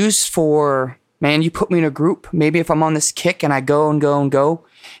been used for, man, you put me in a group. Maybe if I'm on this kick and I go and go and go,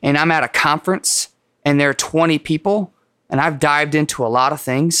 and I'm at a conference and there are 20 people, and I've dived into a lot of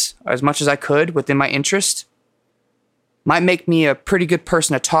things as much as I could within my interest, might make me a pretty good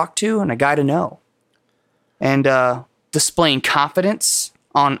person to talk to and a guy to know. And displaying confidence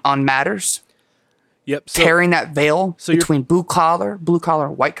on matters. Yep. So, tearing that veil between blue collar,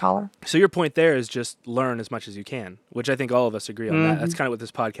 and white collar. So your point there is just learn as much as you can, which I think all of us agree on. That. That's kind of what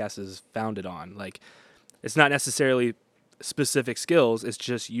this podcast is founded on. Like, it's not necessarily specific skills. It's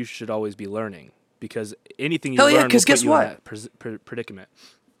just you should always be learning, because anything you learn will put you in that predicament.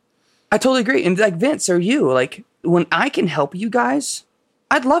 I totally agree. And like Vince or you, like when I can help you guys,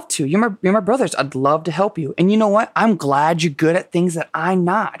 I'd love to. You're my brothers. I'd love to help you. And you know what? I'm glad you're good at things that I'm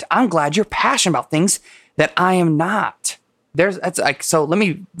not. I'm glad you're passionate about things that I am not. So let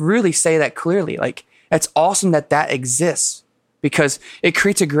me really say that clearly. Like, it's awesome that exists, because it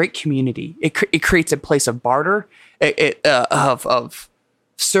creates a great community. It creates a place of barter, of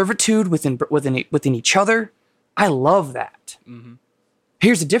servitude within each other. I love that. Mm-hmm.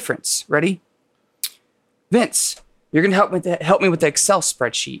 Here's the difference. Ready? Vince, you're going to help me with the Excel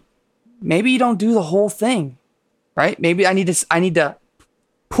spreadsheet. Maybe you don't do the whole thing, right? Maybe I need to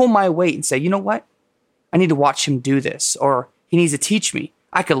pull my weight and say, you know what? I need to watch him do this, or he needs to teach me.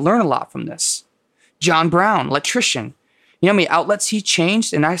 I could learn a lot from this. John Brown, electrician. You know how many outlets he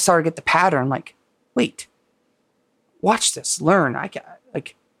changed? And I started to get the pattern, like, wait, watch this, learn.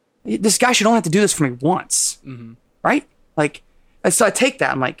 This guy should only have to do this for me once, right? Like, so I take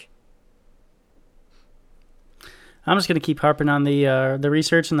that. I'm like, I'm just going to keep harping on the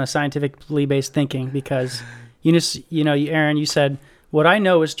research and the scientifically based thinking, because Aaron, you said what I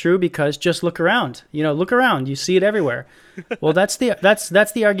know is true because just look around. Look around. You see it everywhere. Well, that's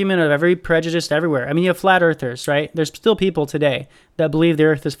the argument of every prejudice everywhere. I mean, you have flat earthers, right? There's still people today that believe the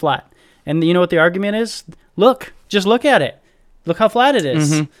Earth is flat, and you know what the argument is? Just look at it. Look how flat it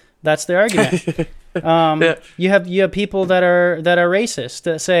is. Mm-hmm. That's the argument. Yeah. You have people that are racist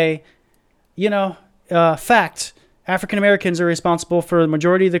that say, fact. African Americans are responsible for the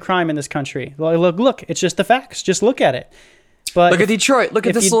majority of the crime in this country. Look, it's just the facts. Just look at it. But look at Detroit. Look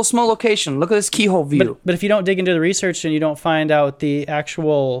at this little small location. Look at this keyhole view. But if you don't dig into the research and you don't find out the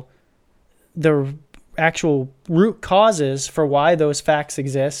actual root causes for why those facts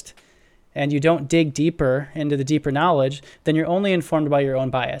exist, and you don't dig deeper into the deeper knowledge, then you're only informed by your own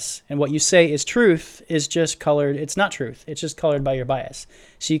bias. And what you say is truth is just colored. It's not truth. It's just colored by your bias.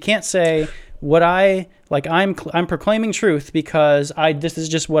 So you can't say I'm proclaiming truth because this is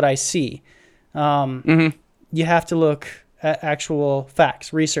just what I see. You have to look at actual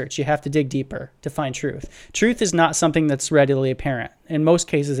facts, research. You have to dig deeper to find truth. Truth is not something that's readily apparent. In most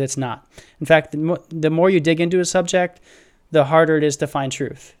cases, it's not. In fact, the more you dig into a subject, the harder it is to find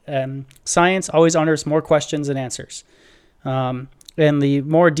truth. Science always honors more questions than answers. And the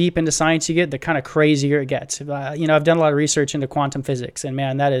more deep into science you get, the kind of crazier it gets. I've done a lot of research into quantum physics, and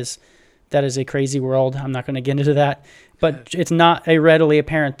man, that is a crazy world. I'm not going to get into that. But it's not a readily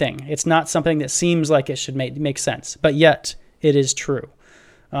apparent thing. It's not something that seems like it should make sense, but yet it is true.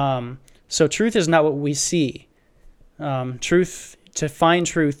 So truth is not what we see. To find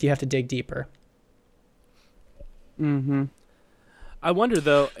truth, you have to dig deeper. Mm-hmm. I wonder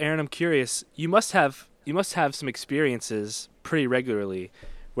though, Aaron, I'm curious, you must have some experiences pretty regularly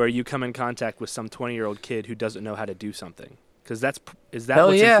where you come in contact with some 20-year-old kid who doesn't know how to do something. Because is that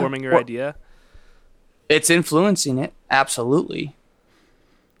what's informing your idea? It's influencing it, absolutely.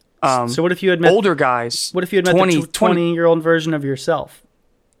 So what if you had met older guys? What if you had met the 20-year-old version of yourself?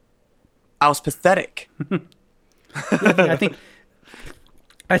 I was pathetic.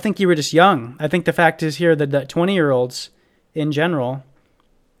 I think you were just young. I think the fact is here that 20-year-olds in general,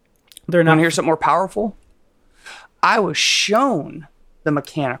 they're not. Want to hear something more powerful? I was shown the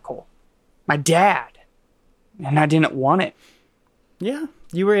mechanical. My dad. And I didn't want it. Yeah,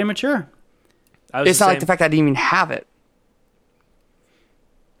 you were immature. It's not like the fact that I didn't even have it.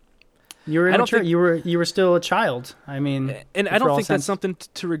 You were immature. You were still a child. I mean, and I don't think that's something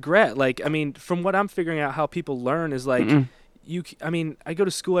to regret. Like, I mean, from what I'm figuring out, how people learn is like, I mean, I go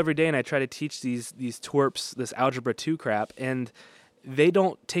to school every day and I try to teach these twerps this algebra 2 crap, and they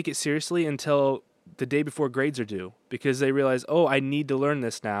don't take it seriously until the day before grades are due, because they realize, oh, I need to learn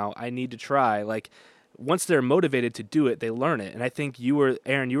this now. I need to try. Like, once they're motivated to do it, they learn it. And I think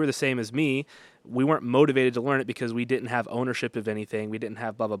Aaron, you were the same as me. We weren't motivated to learn it because we didn't have ownership of anything. We didn't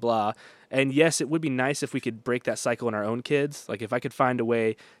have blah, blah, blah. And yes, it would be nice if we could break that cycle in our own kids. Like, if I could find a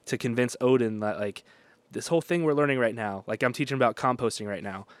way to convince Odin that, like, this whole thing we're learning right now, like I'm teaching about composting right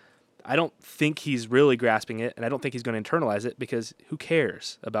now, I don't think he's really grasping it, and I don't think he's going to internalize it, because who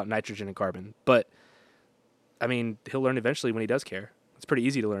cares about nitrogen and carbon? But, I mean, he'll learn eventually when he does care. It's pretty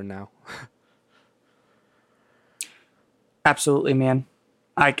easy to learn now. Absolutely, man.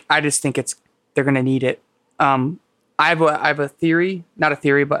 I just think they're going to need it. I have a theory, not a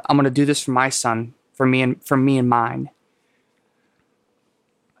theory, but I'm going to do this for my son, for me and mine.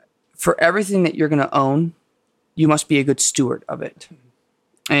 For everything that you're going to own, you must be a good steward of it.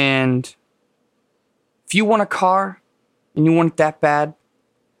 And if you want a car and you want it that bad,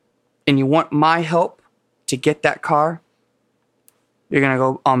 and you want my help to get that car, you're going to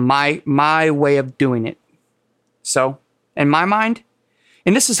go on my way of doing it. So, in my mind,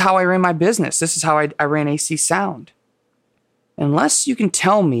 and this is how I ran my business. This is how I ran AC Sound. Unless you can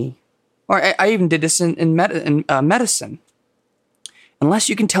tell me, or I even did this in medicine. Unless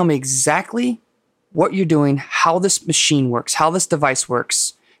you can tell me exactly what you're doing, how this machine works, how this device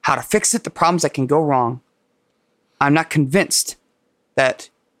works, how to fix it, the problems that can go wrong, I'm not convinced that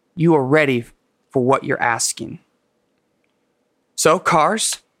you are ready for what you're asking. So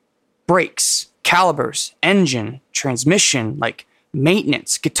cars, brakes, calibers, engine, transmission, like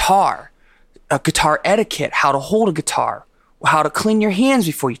maintenance, guitar etiquette, how to hold a guitar, how to clean your hands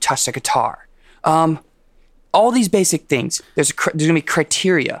before you touch the guitar. All these basic things. There's going to be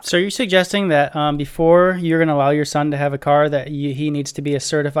criteria. So are you suggesting that before you're going to allow your son to have a car, that he needs to be a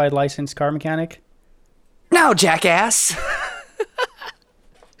certified licensed car mechanic? No, jackass.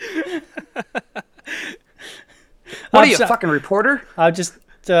 What are you, a fucking reporter? I just,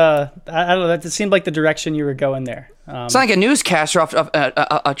 I don't know. That seemed like the direction you were going there. It's like a newscaster off of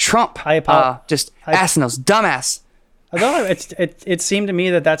a Trump. Just asking those dumbass. Although it seemed to me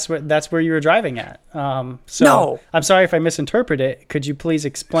that that's where you were driving at. So no. I'm sorry if I misinterpret it. Could you please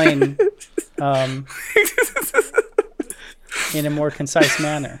explain in a more concise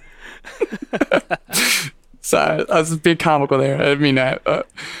manner? Sorry, I was being comical there. I didn't mean that.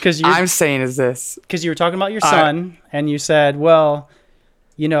 I'm saying is this. Because you were talking about your son, and you said, well,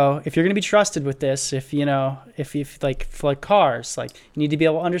 you know, if you're going to be trusted with this, if like for cars, like you need to be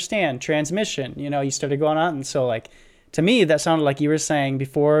able to understand transmission, you started going on. And so like, to me, that sounded like you were saying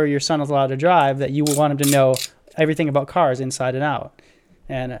before your son was allowed to drive that you want him to know everything about cars inside and out.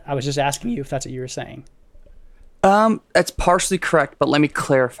 And I was just asking you if that's what you were saying. That's partially correct, but let me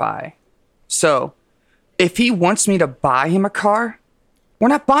clarify. So, if he wants me to buy him a car, we're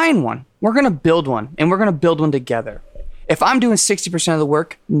not buying one. We're going to build one, and we're going to build one together. If I'm doing 60% of the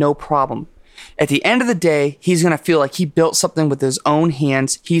work, no problem. At the end of the day, he's going to feel like he built something with his own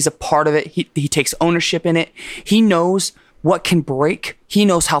hands. He's a part of it. He takes ownership in it. He knows what can break. He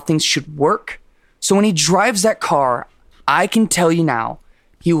knows how things should work. So when he drives that car, I can tell you now,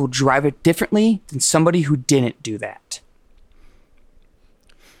 he will drive it differently than somebody who didn't do that.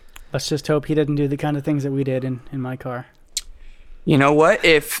 Let's just hope he didn't do the kind of things that we did in my car. You know what?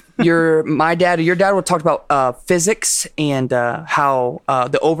 If my dad or your dad would talk about physics and how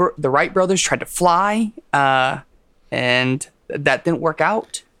the Wright brothers tried to fly, and that didn't work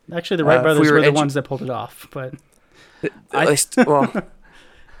out. Actually, the Wright brothers were the ones that pulled it off, but at least, well,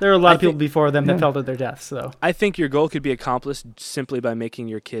 there were a lot of people before them that fell to their deaths. So I think your goal could be accomplished simply by making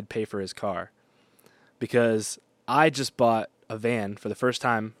your kid pay for his car, because I just bought a van for the first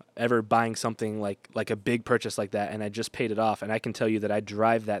time ever, buying something like a big purchase like that, and I just paid it off, and I can tell you that I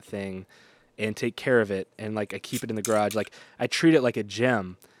drive that thing and take care of it, and like I keep it in the garage. Like I treat it like a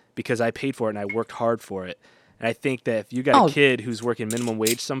gem because I paid for it and I worked hard for it. And I think that if you got a kid who's working minimum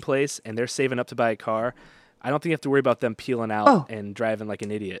wage someplace and they're saving up to buy a car, I don't think you have to worry about them peeling out and driving like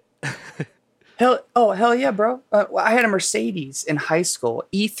an idiot. Hell yeah, bro. Well, I had a Mercedes in high school,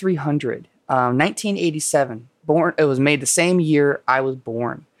 E300, 1987. Born. It was made the same year I was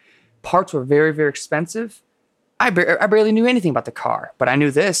born. Parts were very, very expensive. I barely knew anything about the car, but I knew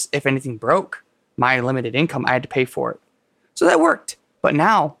this: if anything broke, my limited income, I had to pay for it. So that worked. But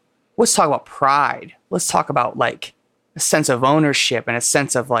now, let's talk about pride. Let's talk about like a sense of ownership and a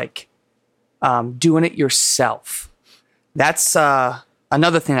sense of like doing it yourself. That's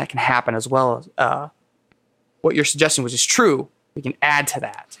another thing that can happen as well. What you're suggesting, which is true, we can add to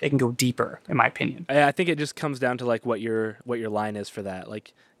that. It can go deeper, in my opinion. I think it just comes down to like what your line is for that.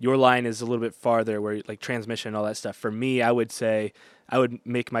 Like your line is a little bit farther, where like transmission and all that stuff. For me, I would say I would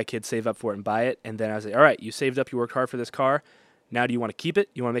make my kids save up for it and buy it, and then I would say, all right, you saved up, you worked hard for this car. Now, do you want to keep it?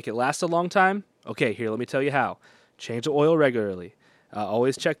 You want to make it last a long time? Okay, here, let me tell you how. Change the oil regularly.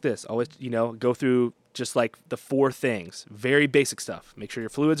 Always check this. Always, go through just like the 4 things. Very basic stuff. Make sure your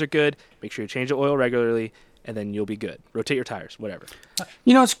fluids are good. Make sure you change the oil regularly, and then you'll be good. Rotate your tires, whatever.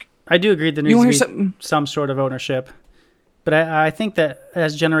 I do agree there needs to be some sort of ownership. But I think that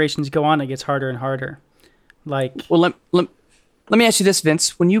as generations go on, it gets harder and harder. Like, well, let me ask you this,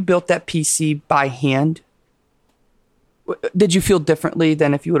 Vince. When you built that PC by hand, did you feel differently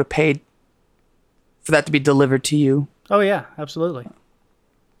than if you would have paid for that to be delivered to you? Oh, yeah, absolutely.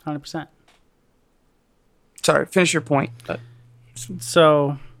 100%. Sorry, finish your point.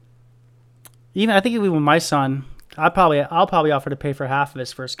 So, I think even with my son, I'll probably offer to pay for half of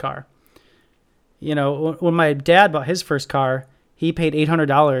his first car. When my dad bought his first car, he paid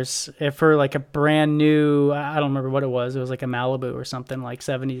 $800 for like a brand new, I don't remember what it was. It was like a Malibu or something, like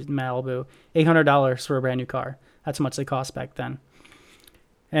 70s Malibu. $800 for a brand new car. That's how much they cost back then.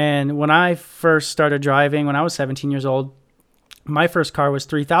 And when I first started driving, when I was 17 years old, my first car was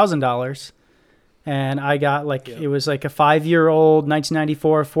 $3,000. And I got it was like a 5-year-old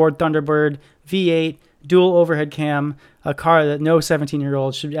 1994 Ford Thunderbird V8 dual overhead cam, a car that no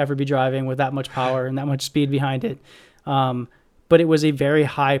 17-year-old should ever be driving with that much power and that much speed behind it. But it was a very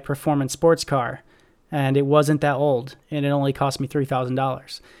high performance sports car, and it wasn't that old, and it only cost me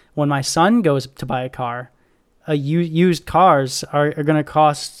 $3,000. When my son goes to buy a car, used cars are going to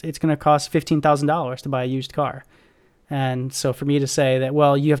cost $15,000 to buy a used car. And so for me to say that,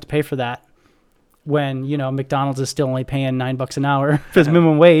 well, you have to pay for that when, McDonald's is still only paying $9 an hour for his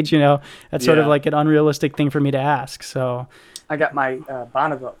minimum wage, that's sort of like an unrealistic thing for me to ask. So I got my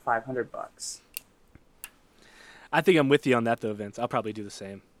Bonneville $500. I think I'm with you on that though, Vince. I'll probably do the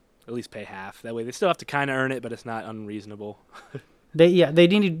same. At least pay half. That way they still have to kind of earn it, but it's not unreasonable. They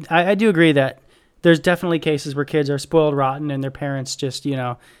need. I do agree that there's definitely cases where kids are spoiled rotten and their parents just,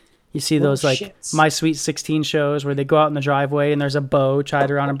 you see those like shits. My Sweet 16 shows where they go out in the driveway and there's a beau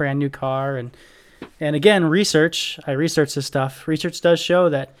tied around a brand new car. And again, I research this stuff. Research does show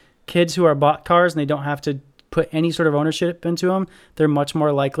that kids who are bought cars and they don't have to put any sort of ownership into them, they're much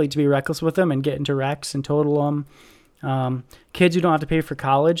more likely to be reckless with them and get into wrecks and total them. Kids who don't have to pay for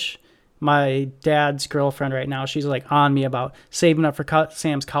college. My dad's girlfriend right now, she's like on me about saving up for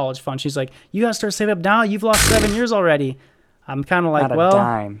Sam's college fund. She's like, you got to start saving up now. You've lost 7 years already. I'm kind of like,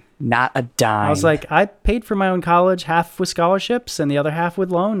 Not a dime. I was like, I paid for my own college, half with scholarships and the other half with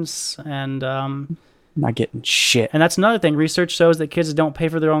loans. And not getting shit. And that's another thing. Research shows that kids that don't pay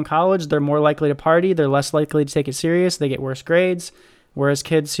for their own college, they're more likely to party. They're less likely to take it serious. They get worse grades. Whereas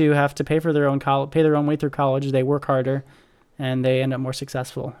kids who have to pay for their own pay their own way through college, they work harder and they end up more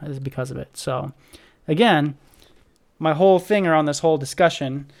successful because of it. So again, my whole thing around this whole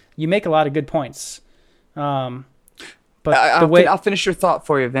discussion, you make a lot of good points. But I'll finish your thought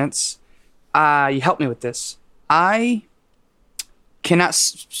for you, Vince. You helped me with this. I cannot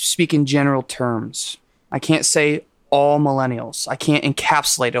speak in general terms. I can't say all millennials. I can't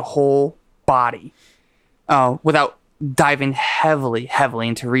encapsulate a whole body without diving heavily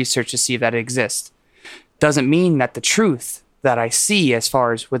into research to see if that exists. Doesn't mean that the truth that I see as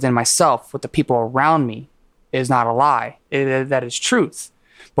far as within myself, with the people around me, is not a lie. That is truth.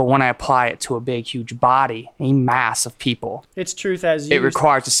 But when I apply it to a big, huge body, a mass of people, it's truth as you. It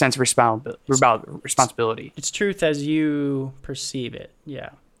requires a sense of responsibility. It's truth as you perceive it.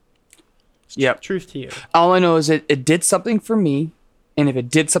 Yeah. Yep. Truth to you. All I know is it did something for me, and if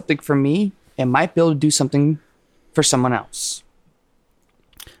it did something for me, it might be able to do something for someone else.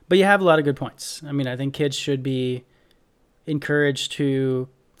 But you have a lot of good points. I mean, I think kids should be encouraged to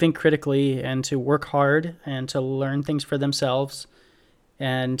think critically and to work hard and to learn things for themselves.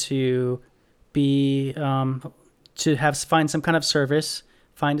 And to be find some kind of service,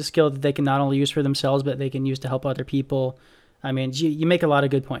 find a skill that they can not only use for themselves, but they can use to help other people. I mean, you make a lot of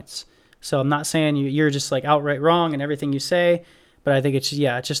good points. So I'm not saying you're just like outright wrong in everything you say, but I think it's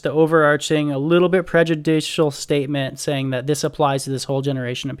just the overarching, a little bit prejudicial statement saying that this applies to this whole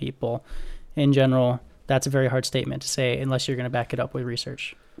generation of people. In general, that's a very hard statement to say unless you're going to back it up with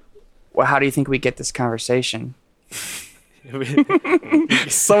research. Well, how do you think we get this conversation?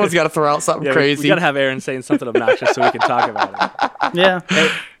 Someone's got to throw out something crazy. We got to have Aaron saying something obnoxious so we can talk about it. Yeah. Hey,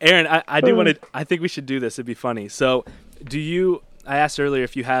 Aaron, I think we should do this. It'd be funny. So I asked earlier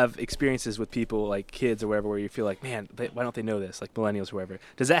if you have experiences with people like kids or whatever where you feel like, man, why don't they know this? Like millennials, whoever.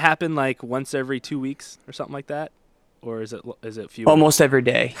 Does that happen like once every 2 weeks or something like that? Or is it few? Almost every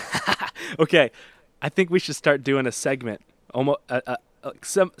day. Okay. I think we should start doing a segment, almost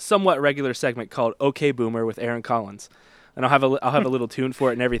somewhat regular segment called OK Boomer with Aaron Collins. And I'll have a little tune for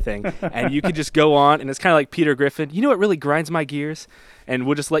it and everything. And you could just go on, and it's kind of like Peter Griffin. You know what really grinds my gears? And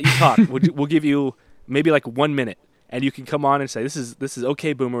we'll just let you talk. We'll give you maybe like 1 minute. And you can come on and say, this is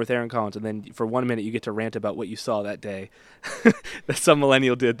OK Boomer with Aaron Collins. And then for 1 minute, you get to rant about what you saw that day that some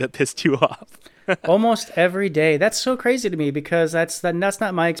millennial did that pissed you off. Almost every day. That's so crazy to me because that's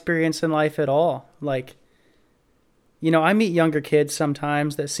not my experience in life at all. Like, I meet younger kids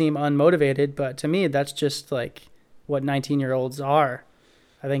sometimes that seem unmotivated, but to me, that's just like what 19-year-olds are.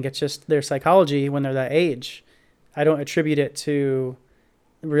 I think it's just their psychology when they're that age. I don't attribute it to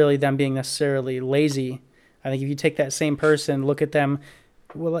really them being necessarily lazy. I think if you take that same person, look at them.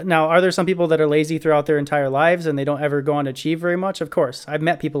 Well, now, are there some people that are lazy throughout their entire lives and they don't ever go on to achieve very much? Of course. I've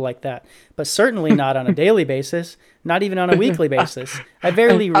met people like that, but certainly not on a daily basis, not even on a weekly basis. I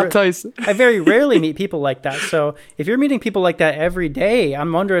very rarely meet people like that. So if you're meeting people like that every day,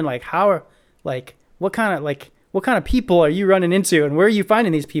 I'm wondering what kind of people are you running into and where are you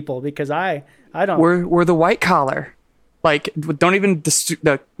finding these people? Because I don't. We're the white collar. Like, don't even,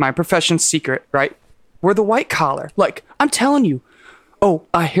 my profession's secret, right? We're the white collar. Like, I'm telling you. Oh,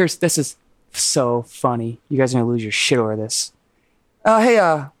 this is so funny. You guys are going to lose your shit over this. Hey,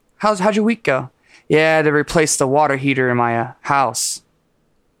 how'd your week go? Yeah, they replaced the water heater in my house.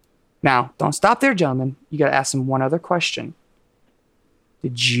 Now, don't stop there, gentlemen. You got to ask them one other question.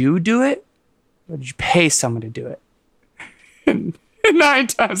 Did you do it? Or did you pay someone to do it? And 9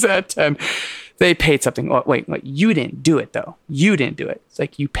 times out of 10, they paid something. Oh, wait, you didn't do it, though. You didn't do it. It's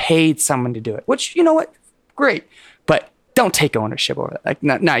like you paid someone to do it, which, you know what? Great. But don't take ownership over that.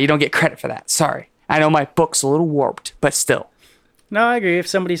 Like, no, you don't get credit for that. Sorry. I know my book's a little warped, but still. No, I agree. If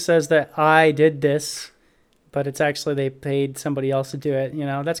somebody says that I did this, but it's actually they paid somebody else to do it,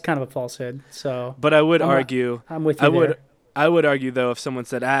 that's kind of a falsehood. So, but I would argue. I'm with you. I would argue, though, if someone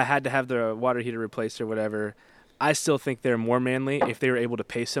said, I had to have the water heater replaced or whatever, I still think they're more manly if they were able to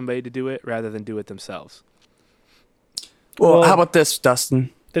pay somebody to do it rather than do it themselves. Well, how about this,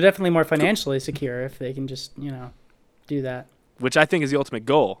 Dustin? They're definitely more financially secure if they can just, do that. Which I think is the ultimate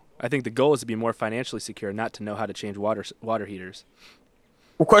goal. I think the goal is to be more financially secure, not to know how to change water heaters.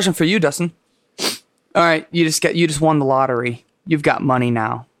 Well, question for you, Dustin. All right, you just won the lottery. You've got money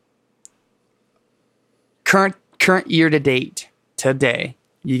now. Current year to date, today,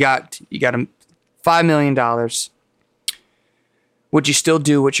 you got $5 million. Would you still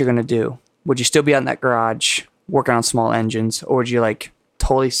do what you're gonna do? Would you still be out in that garage working on small engines, or would you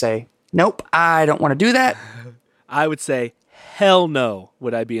totally say, nope, I don't want to do that? I would say, hell no,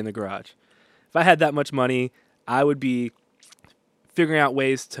 would I be in the garage. If I had that much money, I would be figuring out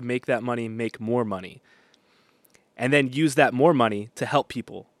ways to make that money make more money. And then use that more money to help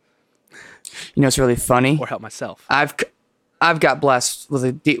people. It's really funny. Or help myself. I've got blessed with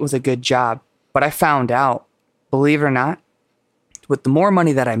a good job, but I found out, believe it or not, with the more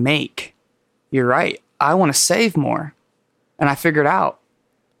money that I make, you're right, I want to save more. And I figured out,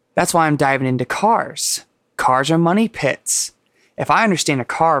 that's why I'm diving into cars. Cars are money pits. If I understand a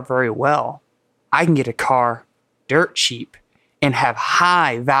car very well, I can get a car dirt cheap and have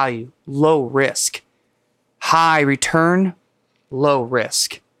high value, low risk. High return, low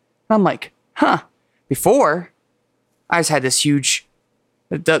risk. And I'm like, before, I just had this huge,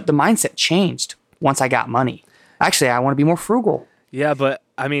 the mindset changed once I got money. Actually, I want to be more frugal. Yeah, but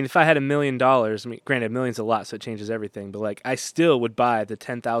I mean, if I had $1 million, granted, $1 million's a lot, so it changes everything, but I still would buy the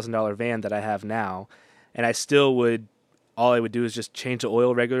 $10,000 van that I have now. And I still would, all I would do is just change the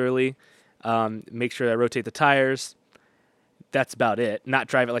oil regularly, make sure I rotate the tires. That's about it. Not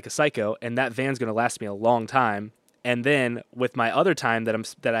drive it like a psycho. And that van's going to last me a long time. And then with my other time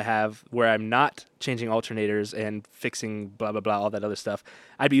that I have where I'm not changing alternators and fixing blah, blah, blah, all that other stuff,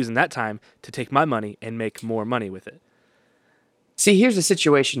 I'd be using that time to take my money and make more money with it. See, here's the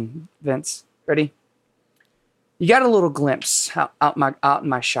situation, Vince. Ready? You got a little glimpse out in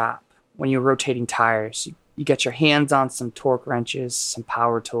my shop. When you're rotating tires, you get your hands on some torque wrenches, some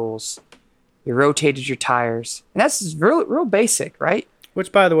power tools. You rotated your tires, and that's just real basic, right?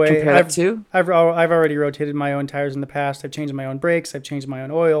 Which, by the way, Compare that to? I've already rotated my own tires in the past. I've changed my own brakes. I've changed my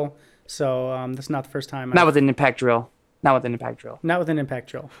own oil. So that's not the first time. Not with an impact drill. Not with an impact drill. Not with an impact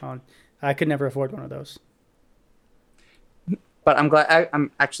drill. I could never afford one of those. But I'm glad.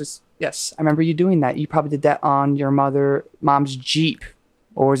 I'm actually, yes, I remember you doing that. You probably did that on your mom's Jeep,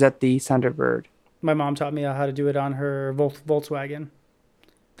 or was that the Thunderbird? My mom taught me how to do it on her Volkswagen.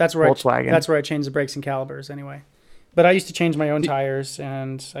 That's where I changed the brakes and calipers anyway. But I used to change my own tires,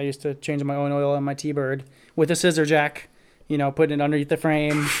 and I used to change my own oil on my T-Bird with a scissor jack, putting it underneath the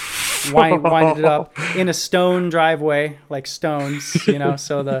frame, winding it up in a stone driveway, like stones,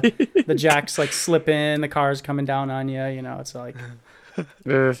 so the jacks like slip in, the car's coming down on you, it's like,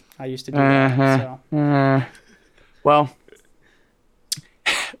 I used to do that. So. Well,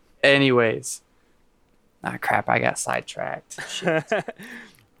 anyways. Ah, crap, I got sidetracked.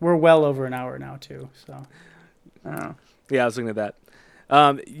 We're well over an hour now, too, so. Oh. Yeah, I was looking at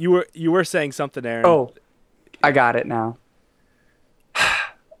that. You were saying something, Aaron. Oh, I got it now.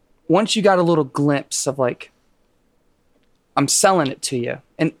 Once you got a little glimpse of like, I'm selling it to you.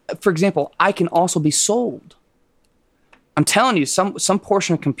 And for example, I can also be sold. I'm telling you, some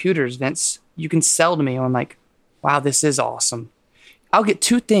portion of computers, Vince, you can sell to me. And I'm like, wow, this is awesome. I'll get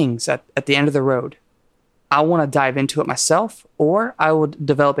two things at the end of the road. I want to dive into it myself, or I will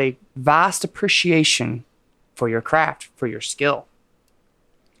develop a vast appreciation for your craft, for your skill.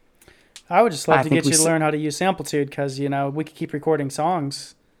 I would just love to get you to learn how to use Samplitude because, we could keep recording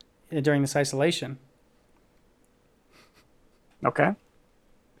songs during this isolation. Okay.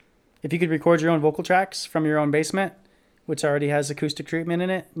 If you could record your own vocal tracks from your own basement, which already has acoustic treatment in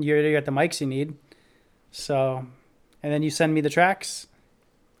it, you already got the mics you need. So, and then you send me the tracks,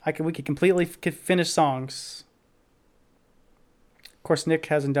 we could completely finish songs. Of course, Nick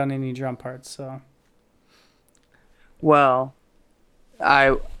hasn't done any drum parts, so. Well,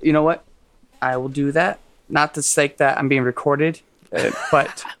 you know what? I will do that. Not to sake that I'm being recorded,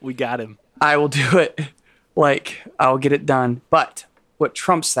 but we got him. I will do it. Like, I'll get it done. But what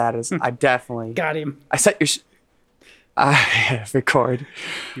trumps that is I definitely got him. I set your. I record.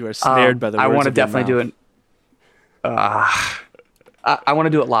 You are snared by the words I want to of your definitely mouth. do it. I want to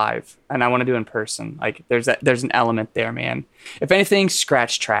do it live, and I want to do it in person. Like, there's an element there, man. If anything,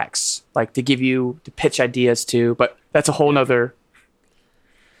 scratch tracks, like to pitch ideas to. But that's a whole nother.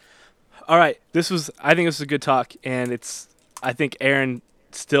 All right, I think this was a good talk, and I think Aaron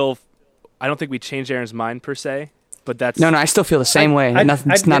still. I don't think we changed Aaron's mind per se, but that's No, I still feel the same way. Not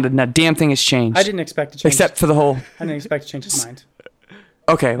a damn thing has changed. I didn't expect to change. Except for the whole. I didn't expect to change his mind.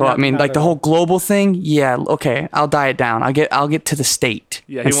 Okay, well, like the whole global thing, yeah, okay, I'll diet down. I'll get to the state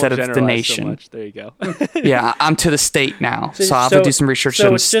instead of the nation. So much. There you go. Yeah, I'm to the state now, so I'll have to do some research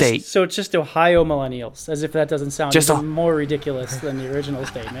on the state. So it's just Ohio millennials, as if that doesn't sound even more ridiculous than the original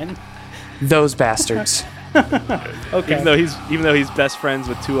statement. Those bastards. Okay. Even though he's best friends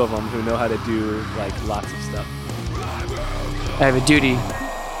with two of them who know how to do like lots of stuff. I have a duty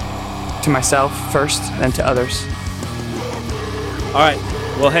to myself first, then to others. All right.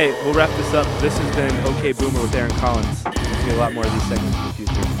 Well, hey, we'll wrap this up. This has been OK Boomer with Aaron Collins. There's going to be a lot more of these segments in the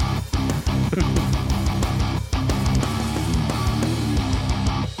future.